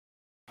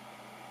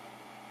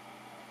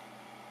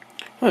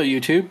Hello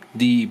YouTube,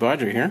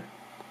 De-bodgery here.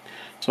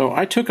 So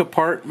I took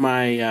apart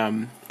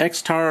my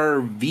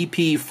XTAR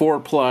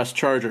VP4 Plus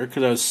charger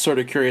because I was sort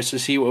of curious to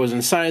see what was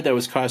inside that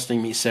was costing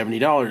me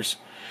 $70.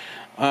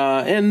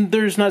 And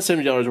there's not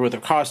 $70 worth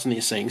of cost in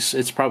these things.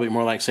 It's probably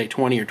more like, say,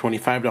 $20 or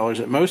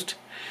 $25 at most.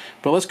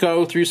 But let's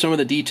go through some of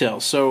the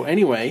details. So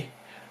anyway,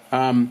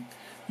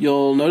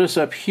 you'll notice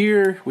up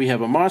here we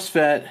have a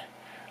Mosfet,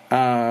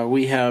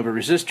 we have a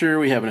resistor,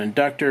 we have an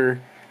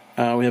inductor,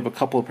 we have a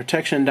couple of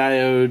protection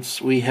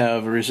diodes, we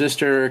have a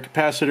resistor, a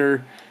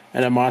capacitor,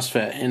 and a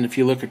Mosfet. And if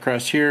you look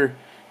across here,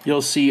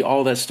 you'll see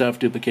all that stuff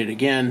duplicated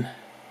again,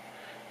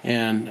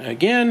 and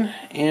again,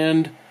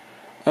 and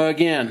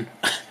again.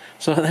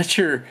 So that's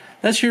your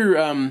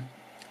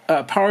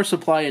power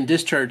supply and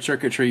discharge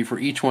circuitry for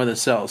each one of the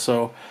cells.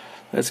 So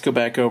let's go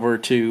back over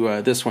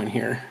to this one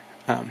here.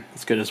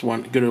 As good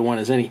a one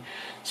as any.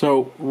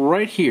 So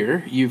right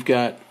here, you've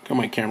got, come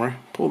on camera,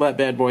 pull that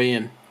bad boy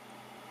in.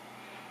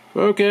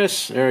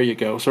 Focus, there you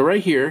go. So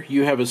right here,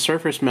 you have a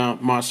surface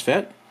mount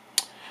MOSFET.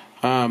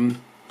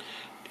 And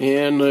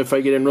if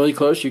I get in really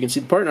close, you can see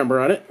the part number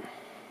on it.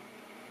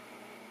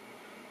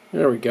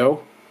 There we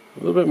go. A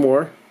little bit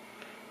more.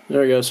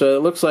 There we go. So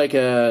it looks like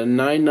a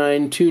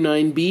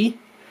 9929B.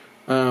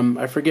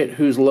 I forget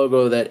whose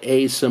logo that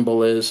A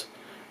symbol is.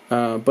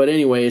 But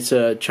anyway, it's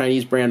a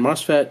Chinese brand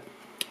MOSFET,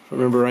 if I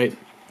remember right.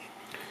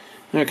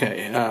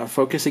 Okay,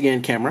 focus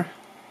again, camera.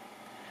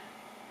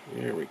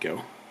 There we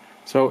go.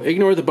 So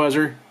ignore the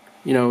buzzer.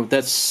 You know,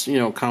 that's,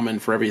 common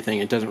for everything.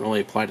 It doesn't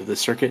really apply to this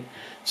circuit.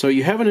 So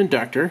you have an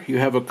inductor. You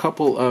have a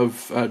couple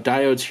of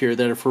diodes here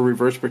that are for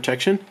reverse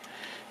protection.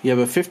 You have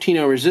a 15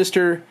 ohm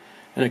resistor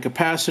and a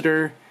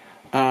capacitor,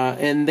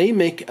 and they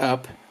make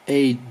up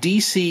a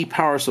DC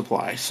power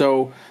supply.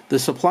 So the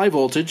supply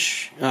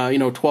voltage,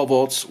 12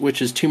 volts,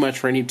 which is too much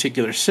for any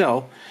particular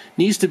cell,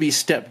 needs to be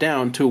stepped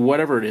down to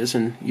whatever it is,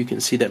 and you can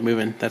see that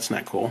moving. That's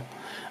not cool.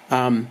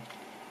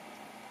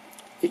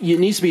 It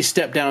needs to be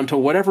stepped down to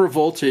whatever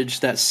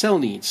voltage that cell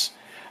needs.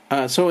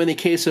 So in the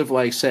case of,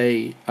 like,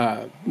 say,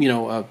 a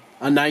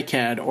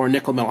NiCad or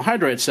nickel metal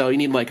hydride cell, you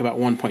need like about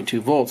 1.2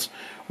 volts.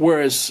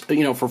 Whereas,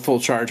 for full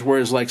charge,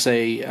 whereas like,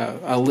 say,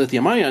 a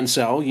lithium ion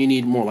cell, you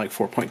need more like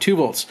 4.2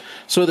 volts.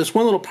 So this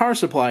one little power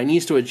supply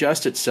needs to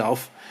adjust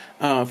itself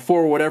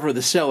for whatever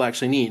the cell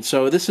actually needs.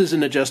 So this is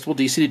an adjustable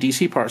DC to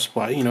DC power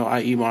supply,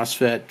 i.e.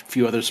 MOSFET, a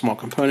few other small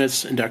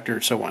components,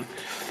 inductor, so on.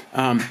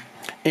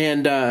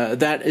 And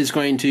that is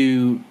going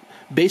to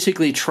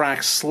basically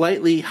track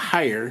slightly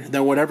higher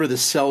than whatever the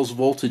cell's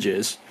voltage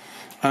is.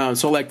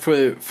 So like,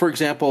 for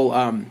example,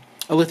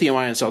 a lithium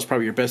ion cell is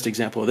probably your best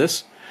example of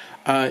this.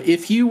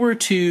 If you were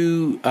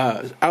to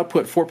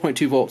output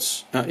 4.2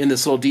 volts in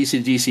this little DC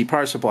to DC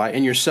power supply,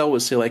 and your cell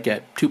was, say, like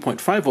at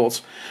 2.5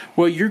 volts,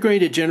 well, you're going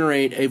to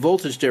generate a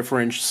voltage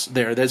difference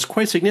there that's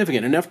quite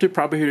significant, enough to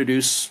probably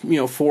produce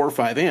 4 or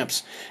 5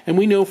 amps. And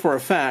we know for a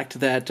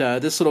fact that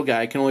this little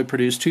guy can only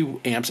produce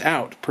 2 amps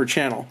out per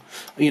channel,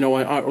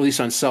 or at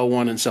least on cell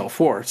 1 and cell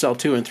 4. Cell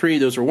 2 and 3,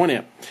 those are 1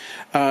 amp.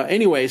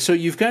 Anyway, so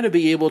you've got to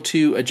be able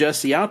to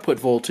adjust the output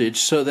voltage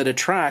so that it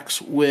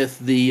tracks with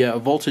the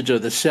voltage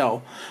of the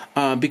cell,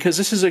 because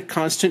this is a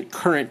constant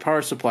current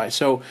power supply.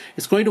 So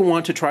it's going to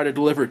want to try to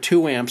deliver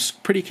 2 amps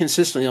pretty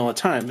consistently all the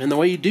time. And the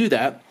way you do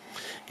that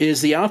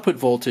is the output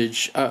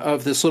voltage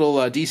of this little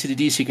DC to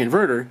DC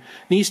converter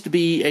needs to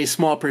be a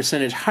small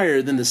percentage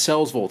higher than the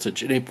cell's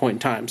voltage at any point in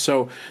time.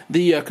 So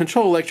the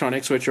control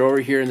electronics, which are over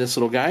here in this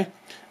little guy,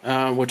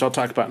 which I'll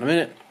talk about in a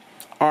minute,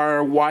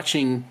 are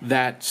watching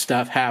that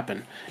stuff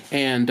happen.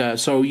 And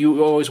so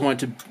you always want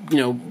to,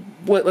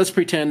 let's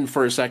pretend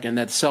for a second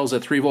that the cell's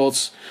at 3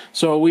 volts.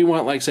 So we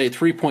want, like, say,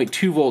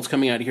 3.2 volts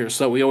coming out of here,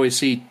 so we always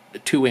see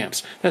 2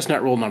 amps. That's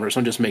not real numbers,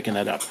 I'm just making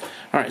that up.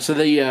 All right, so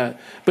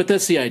but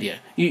that's the idea.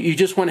 You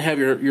just want to have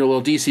your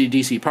little DC to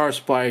DC power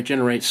supply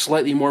generate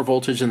slightly more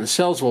voltage than the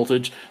cell's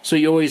voltage, so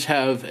you always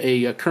have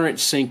a current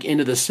sink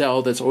into the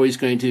cell that's always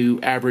going to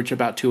average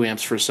about 2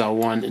 amps for cell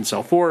 1 and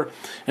cell 4,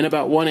 and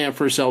about 1 amp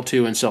for cell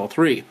 2 and cell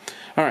 3.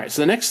 All right,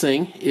 so the next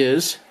thing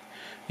is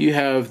you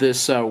have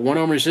this 1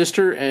 ohm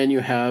resistor and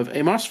you have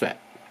a MOSFET.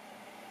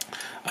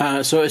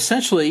 So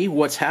essentially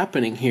what's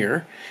happening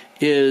here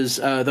is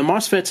the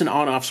MOSFET's an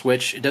on-off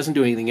switch. It doesn't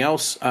do anything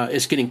else.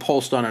 It's getting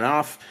pulsed on and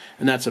off,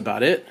 and that's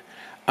about it.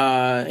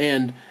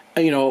 And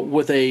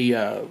with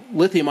a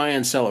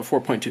lithium-ion cell at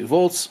 4.2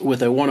 volts,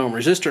 with a 1 ohm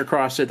resistor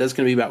across it, that's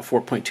going to be about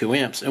 4.2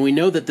 amps. And we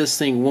know that this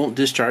thing won't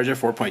discharge at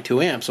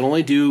 4.2 amps. It'll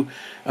only do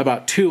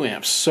about 2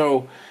 amps.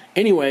 So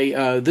anyway,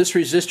 this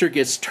resistor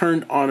gets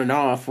turned on and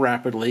off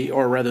rapidly,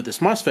 or rather this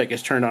MOSFET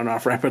gets turned on and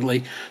off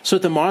rapidly, so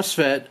that the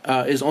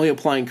MOSFET is only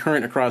applying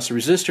current across the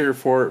resistor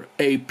for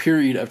a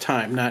period of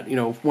time, not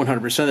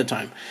 100% of the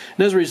time.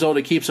 And as a result,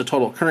 it keeps the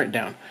total current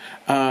down.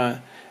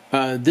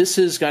 This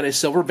has got a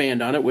silver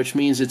band on it, which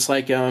means it's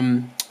like,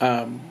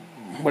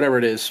 whatever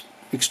it is,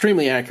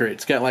 extremely accurate.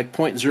 It's got like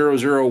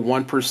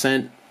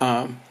 0.001%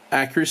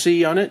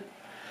 accuracy on it.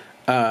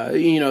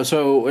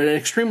 So an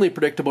extremely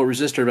predictable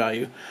resistor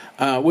value,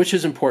 which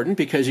is important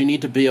because you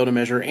need to be able to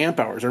measure amp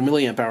hours or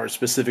milliamp hours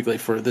specifically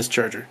for this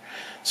charger.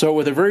 So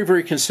with a very,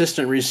 very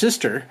consistent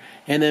resistor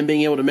and then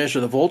being able to measure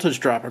the voltage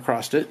drop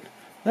across it,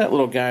 that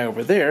little guy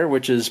over there,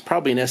 which is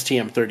probably an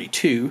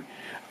STM32,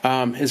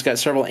 has got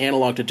several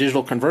analog to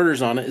digital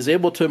converters on it, is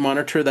able to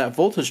monitor that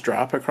voltage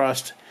drop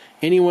across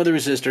any one of the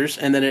resistors,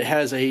 and then it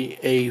has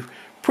a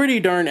pretty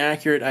darn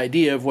accurate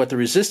idea of what the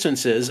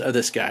resistance is of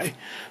this guy.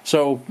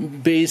 So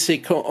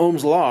basic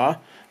Ohm's law,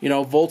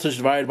 voltage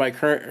divided by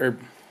current, or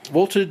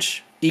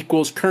voltage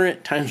equals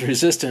current times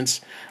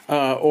resistance,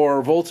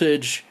 or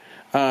voltage,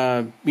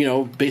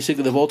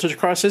 basically the voltage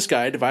across this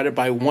guy divided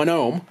by 1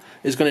 ohm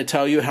is going to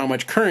tell you how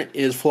much current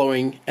is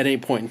flowing at any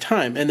point in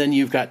time. And then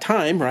you've got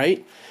time,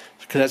 right?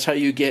 Because that's how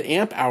you get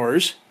amp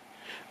hours.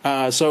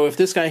 So if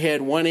this guy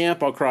had 1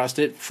 amp across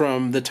it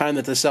from the time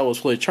that the cell was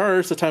fully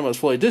charged, the time it was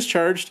fully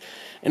discharged,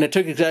 and it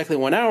took exactly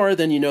 1 hour,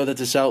 then you know that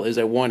the cell is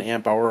a 1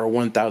 amp hour or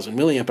 1,000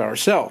 milliamp hour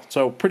cell.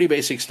 So pretty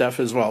basic stuff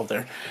as well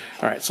there.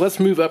 All right, so let's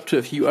move up to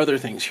a few other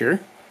things here.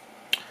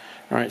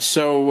 All right,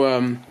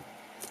 so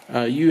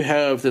you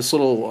have this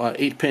little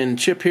 8-pin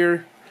chip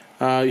here.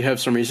 You have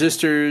some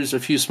resistors, a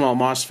few small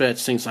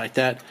Mosfets, things like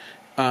that.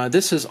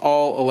 This is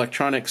all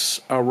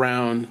electronics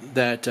around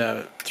that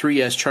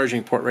 3S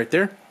charging port right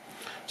there.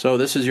 So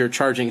this is your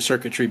charging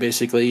circuitry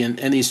basically,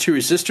 and these two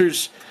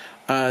resistors,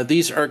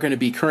 these are going to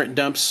be current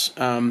dumps.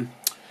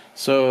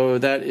 So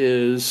that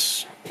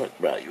is, what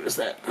value is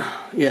that?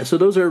 Yeah, so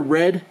those are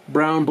red,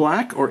 brown,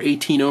 black, or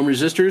 18 ohm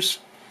resistors,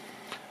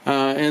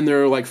 and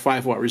they're like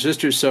 5-watt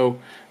resistors. So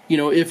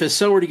if a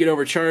cell were to get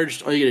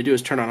overcharged, all you got to do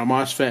is turn on a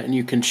Mosfet, and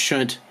you can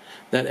shunt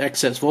that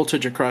excess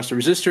voltage across the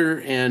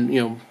resistor,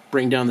 and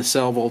bring down the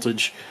cell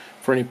voltage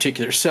for any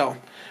particular cell.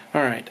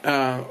 All right,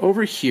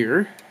 over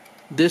here,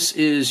 this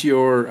is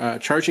your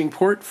charging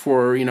port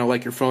for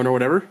like your phone or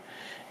whatever,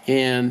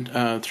 and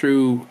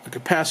through a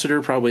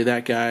capacitor, probably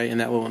that guy and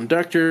that little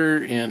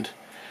inductor, and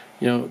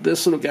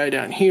this little guy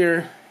down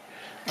here.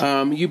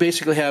 You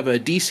basically have a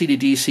DC to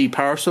DC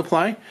power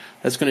supply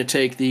that's going to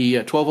take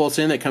the 12 volts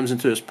in that comes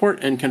into this port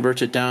and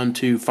converts it down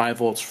to 5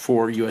 volts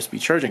for USB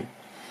charging.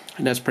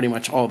 And that's pretty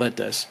much all that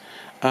does.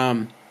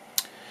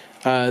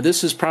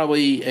 This is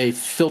probably a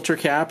filter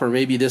cap, or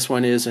maybe this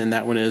one is, and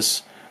that one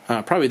is.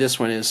 Probably this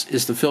one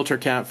is the filter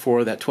cap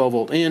for that 12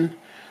 volt in.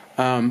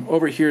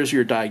 Over here is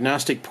your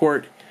diagnostic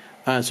port.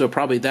 So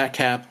probably that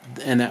cap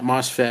and that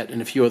Mosfet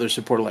and a few other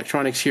support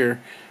electronics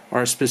here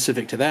are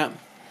specific to that.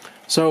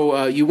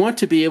 So you want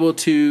to be able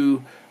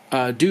to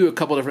do a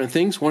couple different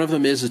things. One of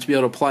them is to be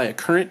able to apply a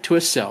current to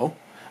a cell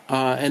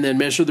and then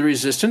measure the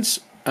resistance.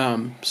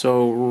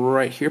 So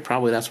right here,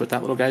 probably that's what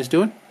that little guy's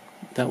doing.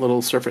 That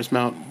little surface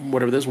mount,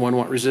 whatever this 1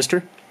 watt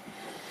resistor.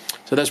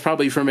 So that's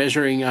probably for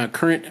measuring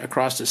current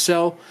across the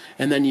cell,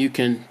 and then you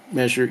can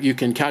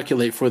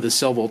calculate for the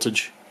cell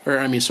voltage,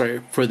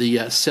 for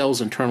the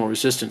cell's internal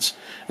resistance.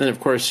 And then of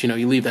course,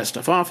 you leave that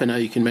stuff off, and now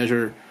you can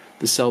measure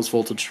the cell's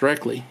voltage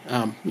directly.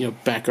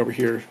 Back over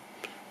here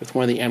with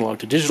one of the analog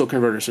to digital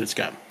converters that it's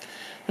got.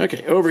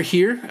 Okay, over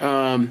here,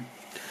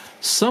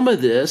 some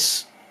of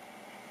this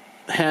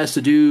has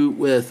to do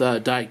with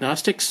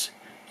diagnostics,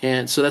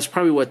 and so that's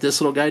probably what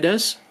this little guy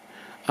does.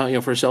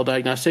 For cell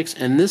diagnostics,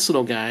 and this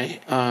little guy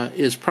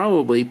is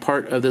probably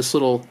part of this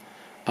little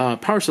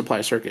power supply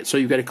circuit. So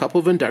you've got a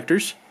couple of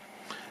inductors.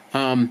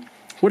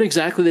 What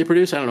exactly they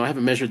produce, I don't know. I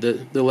haven't measured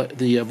the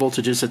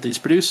voltages that these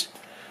produce,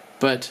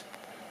 but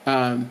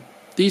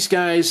these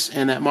guys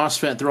and that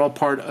Mosfet, they're all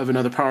part of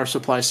another power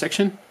supply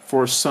section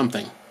for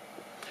something.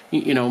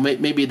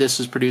 Maybe this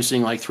is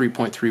producing like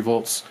 3.3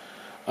 volts.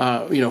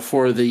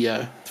 For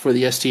the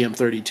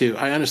STM32.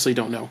 I honestly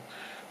don't know.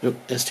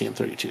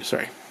 STM32.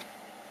 Sorry.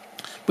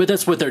 But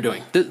that's what they're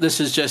doing. This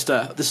is just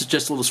a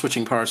little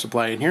switching power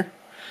supply in here.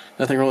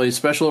 Nothing really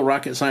special,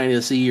 rocket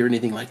science-y or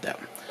anything like that.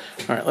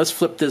 All right, let's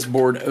flip this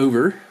board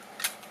over.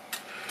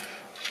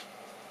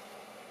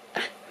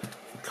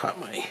 Caught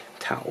my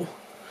towel.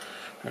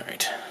 All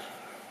right.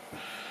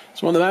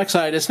 So on the back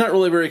side, it's not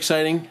really very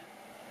exciting.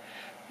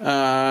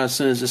 As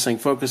soon as this thing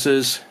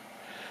focuses.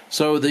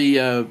 So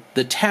the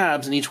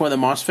tabs in each one of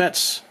the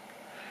Mosfets.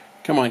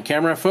 Come on,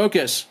 camera,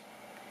 focus.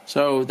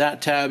 So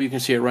that tab, you can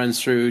see it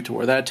runs through to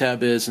where that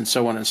tab is, and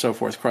so on and so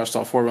forth, across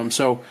all 4 of them.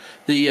 So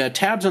the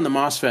tabs on the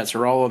Mosfets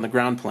are all on the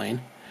ground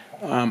plane.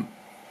 And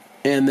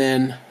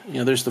then,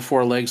 there's the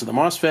 4 legs of the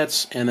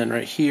Mosfets, and then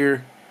right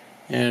here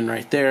and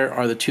right there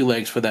are the 2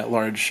 legs for that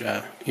large,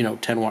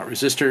 10-watt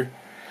resistor.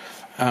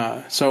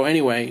 So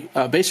anyway,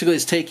 basically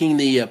it's taking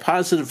the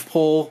positive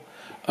pole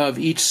of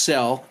each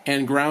cell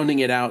and grounding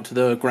it out to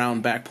the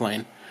ground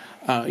backplane,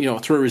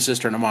 through a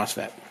resistor and a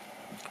Mosfet,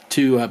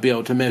 to be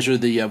able to measure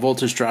the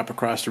voltage drop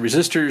across the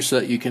resistors so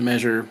that you can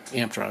measure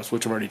amp drops,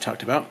 which I've already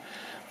talked about.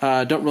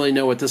 Don't really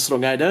know what this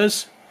little guy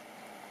does.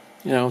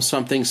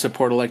 Some things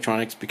support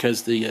electronics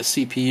because the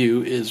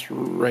CPU is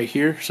right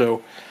here,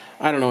 so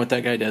I don't know what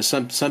that guy does.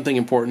 Something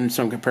important,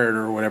 some comparator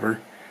or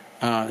whatever.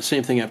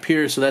 Same thing up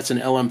here, so that's an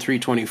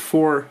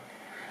LM324.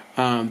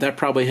 That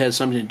probably has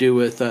something to do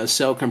with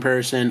cell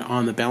comparison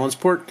on the balance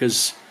port,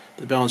 because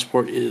the balance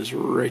port is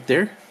right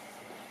there.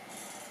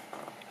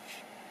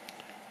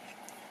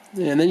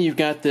 And then you've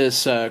got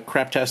this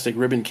craptastic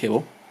ribbon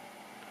cable.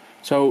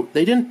 So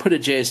they didn't put a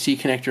JST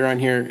connector on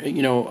here.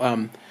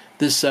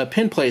 This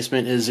pin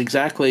placement is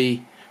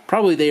exactly,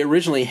 probably they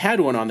originally had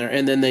one on there,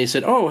 and then they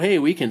said, oh, hey,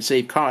 we can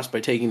save cost by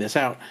taking this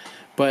out.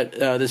 But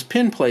this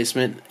pin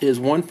placement is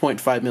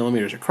 1.5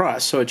 millimeters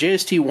across, so a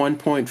JST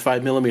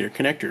 1.5 millimeter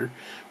connector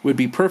would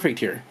be perfect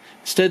here.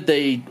 Instead,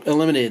 they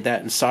eliminated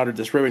that and soldered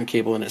this ribbon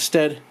cable in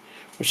instead,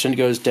 which then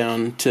goes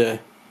down to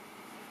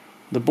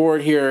the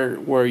board here,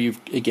 where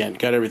you've, again,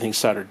 got everything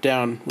soldered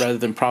down, rather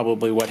than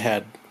probably what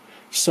had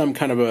some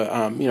kind of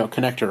a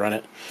connector on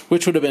it,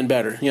 which would have been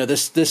better.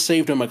 This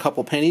saved them a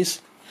couple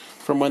pennies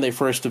from when they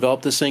first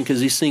developed this thing, because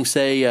these things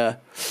say, yeah,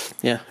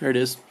 there it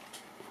is.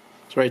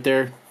 It's right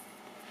there.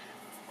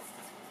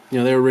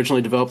 They were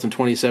originally developed in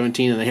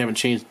 2017, and they haven't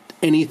changed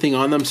anything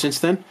on them since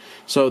then.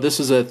 So this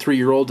is a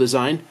 3-year-old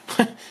design.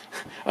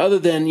 Other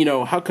than,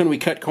 how can we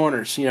cut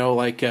corners?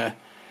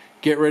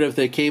 Get rid of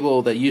the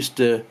cable that used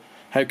to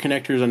have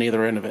connectors on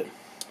either end of it.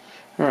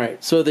 All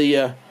right, so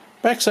the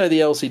backside of the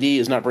LCD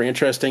is not very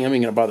interesting. I'm not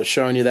going to bother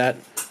showing you that.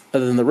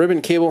 Other than the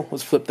ribbon cable,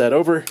 let's flip that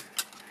over.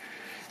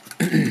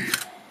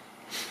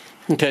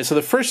 Okay, so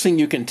the first thing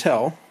you can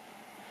tell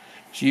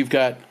is you've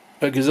got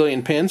a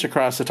gazillion pins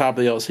across the top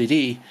of the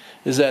LCD,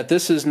 is that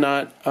this is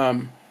not,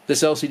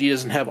 this LCD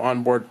doesn't have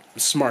onboard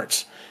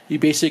smarts. You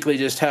basically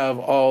just have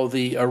all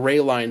the array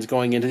lines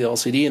going into the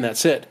LCD, and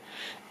that's it.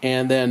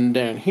 And then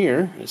down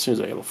here, as soon as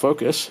it'll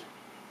focus,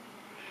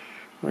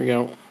 there we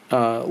go,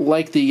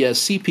 like the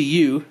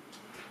CPU,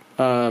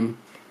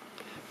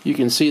 you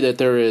can see that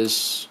there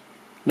is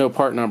no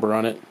part number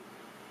on it.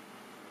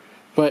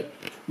 But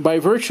by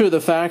virtue of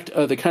the fact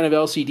of the kind of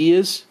LCD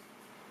is,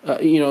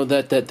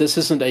 that this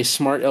isn't a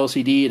smart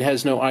LCD, it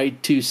has no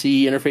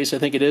I2C interface, I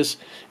think it is,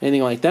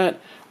 anything like that.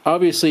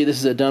 Obviously, this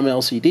is a dumb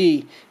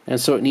LCD, and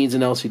so it needs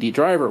an LCD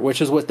driver,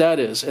 which is what that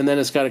is. And then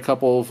it's got a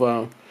couple of,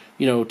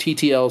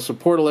 TTL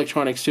support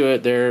electronics to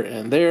it there,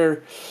 and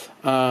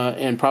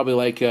probably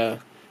like,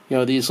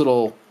 these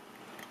little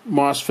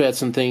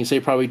Mosfets and things. They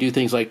probably do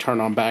things like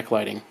turn on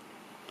backlighting.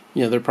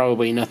 They're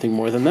probably nothing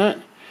more than that.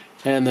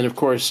 And then, of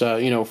course,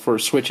 for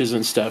switches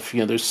and stuff,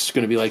 there's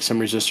going to be like some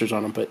resistors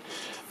on them. But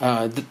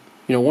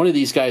one of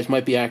these guys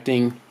might be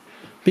acting,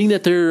 being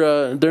that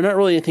they're not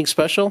really anything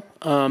special.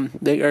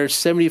 They are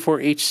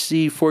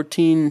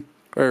 74HC14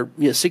 or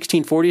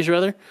 1640s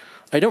rather.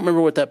 I don't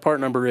remember what that part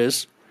number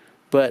is,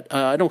 but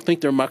I don't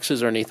think they're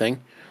muxes or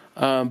anything.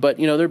 But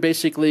they're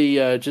basically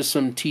just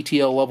some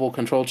TTL level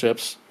control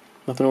chips.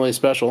 Nothing really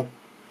special.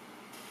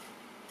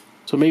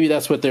 So maybe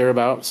that's what they're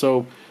about.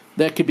 So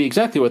that could be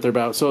exactly what they're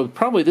about. So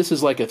probably this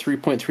is like a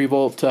 3.3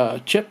 volt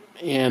chip,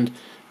 and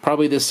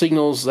probably the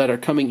signals that are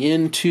coming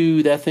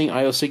into that thing,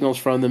 I/O signals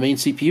from the main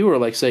CPU, are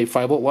like, say,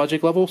 5 volt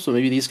logic level. So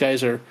maybe these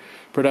guys are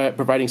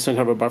providing some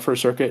kind of a buffer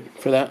circuit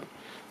for that.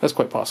 That's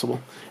quite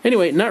possible.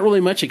 Anyway, not really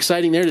much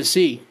exciting there to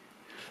see.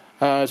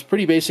 It's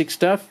pretty basic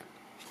stuff.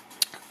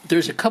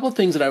 There's a couple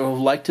things that I would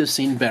like to have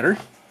seen better.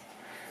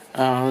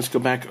 Let's go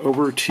back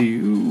over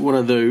to one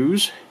of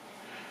those.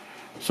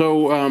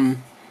 So,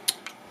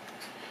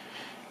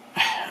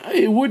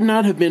 it would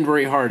not have been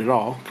very hard at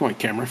all. Come on,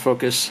 camera,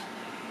 focus.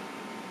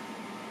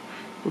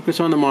 Focus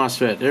on the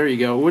Mosfet. There you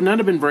go. It would not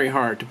have been very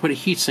hard to put a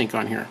heatsink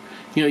on here.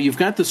 You've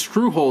got the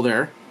screw hole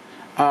there.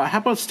 How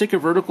about stick a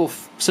vertical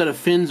set of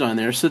fins on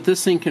there so that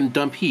this thing can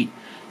dump heat?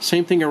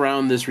 Same thing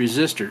around this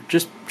resistor.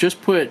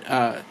 Just put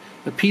a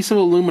piece of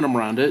aluminum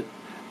around it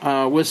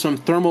with some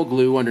thermal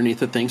glue underneath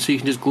the thing, so you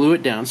can just glue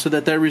it down so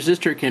that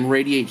resistor can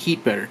radiate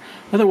heat better.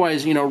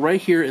 Otherwise, right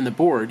here in the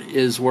board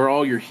is where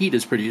all your heat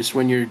is produced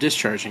when you're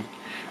discharging.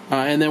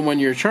 And then when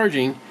you're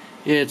charging,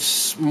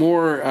 it's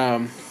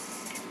more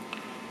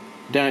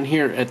down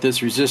here at this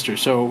resistor.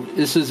 So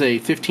this is a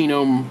 15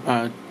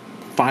 ohm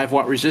 5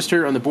 watt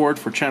resistor on the board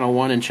for channel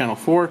 1 and channel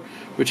 4,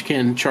 which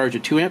can charge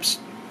at 2 amps.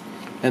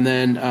 And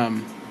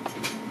then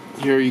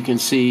here you can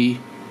see,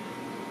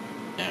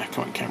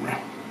 come on camera,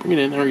 bring it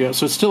in, there we go.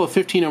 So it's still a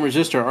 15 ohm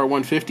resistor,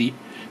 R150,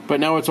 but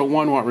now it's a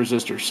 1 watt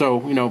resistor. So,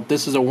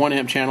 this is a 1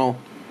 amp channel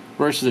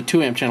versus a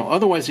 2 amp channel.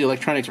 Otherwise, the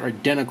electronics are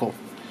identical.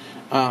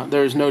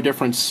 There's no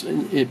difference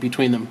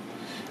between them.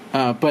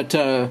 But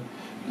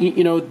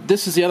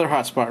this is the other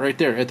hot spot right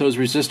there at those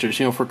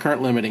resistors, for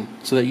current limiting,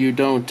 so that you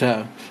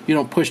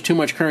don't push too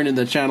much current in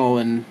the channel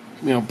and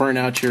burn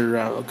out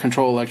your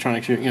control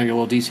electronics, your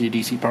little DC to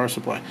DC power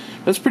supply.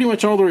 That's pretty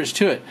much all there is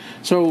to it.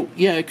 So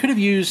yeah, it could have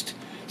used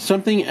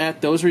something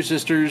at those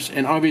resistors,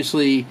 and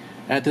obviously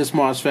at this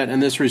MOSFET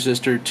and this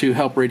resistor to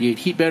help radiate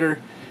heat better,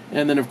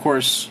 and then of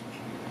course,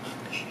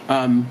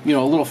 a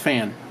little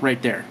fan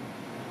right there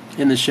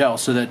in the shell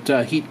so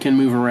that heat can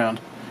move around.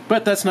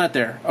 But that's not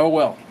there. Oh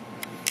well.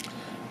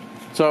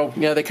 So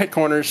yeah, they cut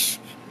corners.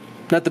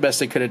 Not the best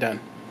they could have done.